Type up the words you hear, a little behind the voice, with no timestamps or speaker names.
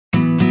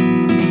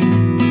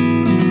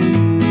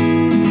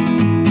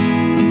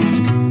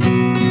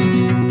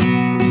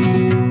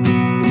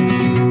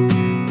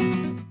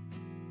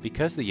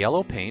Because the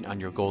yellow paint on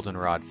your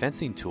Goldenrod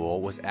fencing tool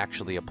was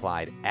actually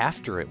applied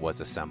after it was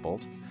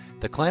assembled,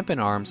 the clamping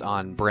arms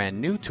on brand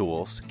new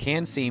tools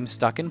can seem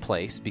stuck in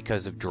place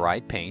because of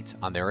dried paint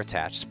on their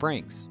attached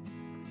springs.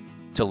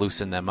 To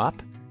loosen them up,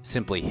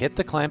 simply hit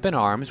the clamping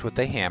arms with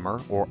a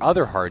hammer or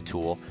other hard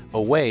tool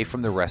away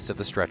from the rest of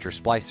the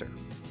stretcher-splicer.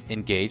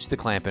 Engage the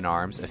clamping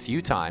arms a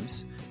few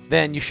times,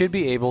 then you should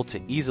be able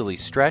to easily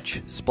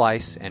stretch,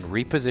 splice, and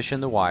reposition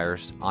the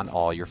wires on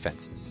all your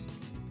fences.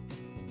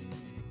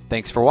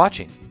 Thanks for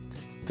watching.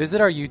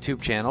 Visit our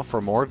YouTube channel for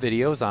more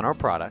videos on our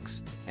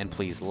products, and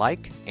please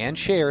like and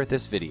share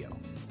this video.